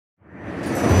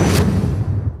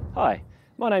Hi,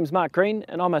 my name's Mark Green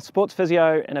and I'm a sports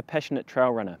physio and a passionate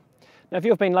trail runner. Now if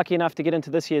you've been lucky enough to get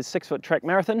into this year's 6-foot track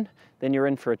marathon, then you're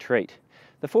in for a treat.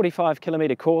 The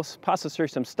 45-kilometre course passes through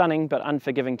some stunning but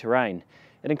unforgiving terrain.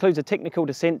 It includes a technical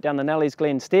descent down the Nellie's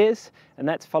Glen stairs, and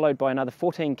that's followed by another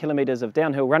 14 kilometres of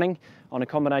downhill running on a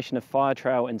combination of fire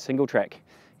trail and single track.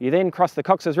 You then cross the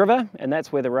Cox's River and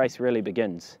that's where the race really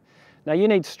begins. Now you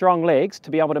need strong legs to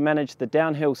be able to manage the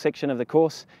downhill section of the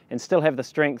course and still have the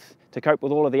strength to cope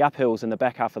with all of the uphills in the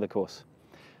back half of the course.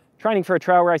 Training for a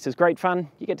trail race is great fun.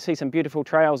 You get to see some beautiful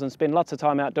trails and spend lots of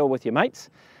time outdoor with your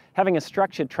mates. Having a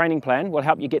structured training plan will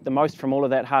help you get the most from all of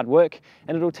that hard work,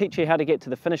 and it'll teach you how to get to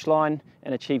the finish line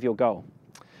and achieve your goal.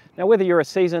 Now whether you're a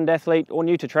seasoned athlete or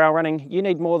new to trail running, you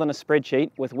need more than a spreadsheet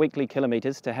with weekly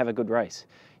kilometres to have a good race.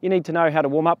 You need to know how to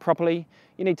warm up properly,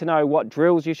 you need to know what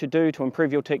drills you should do to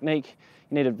improve your technique,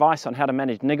 you need advice on how to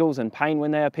manage niggles and pain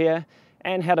when they appear,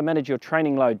 and how to manage your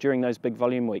training load during those big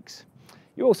volume weeks.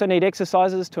 You also need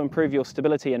exercises to improve your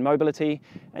stability and mobility,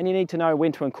 and you need to know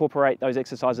when to incorporate those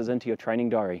exercises into your training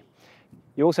diary.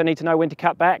 You also need to know when to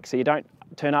cut back so you don't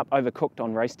turn up overcooked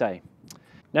on race day.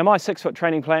 Now my 6-foot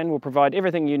training plan will provide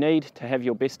everything you need to have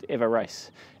your best ever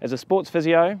race. As a sports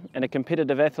physio and a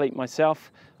competitive athlete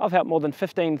myself, I've helped more than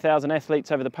 15,000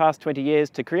 athletes over the past 20 years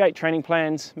to create training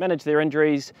plans, manage their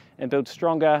injuries and build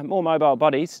stronger, more mobile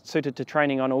bodies suited to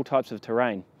training on all types of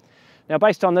terrain. Now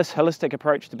based on this holistic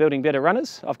approach to building better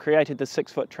runners, I've created the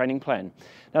 6-foot training plan.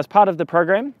 Now as part of the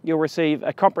program, you'll receive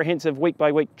a comprehensive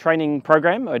week-by-week training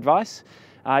program or advice.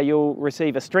 You'll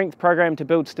receive a strength program to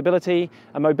build stability,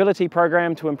 a mobility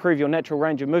program to improve your natural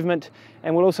range of movement,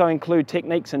 and will also include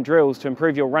techniques and drills to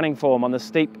improve your running form on the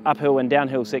steep uphill and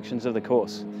downhill sections of the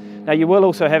course. Now you will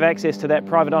also have access to that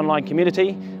private online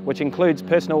community, which includes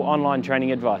personal online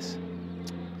training advice.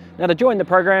 Now to join the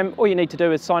program, all you need to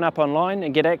do is sign up online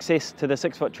and get access to the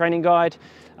 6-foot training guide.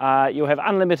 You'll have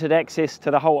unlimited access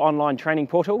to the whole online training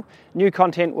portal. New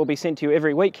content will be sent to you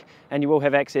every week, and you will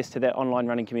have access to that online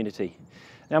running community.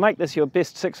 Now make this your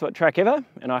best 6-foot track ever,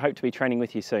 and I hope to be training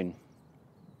with you soon.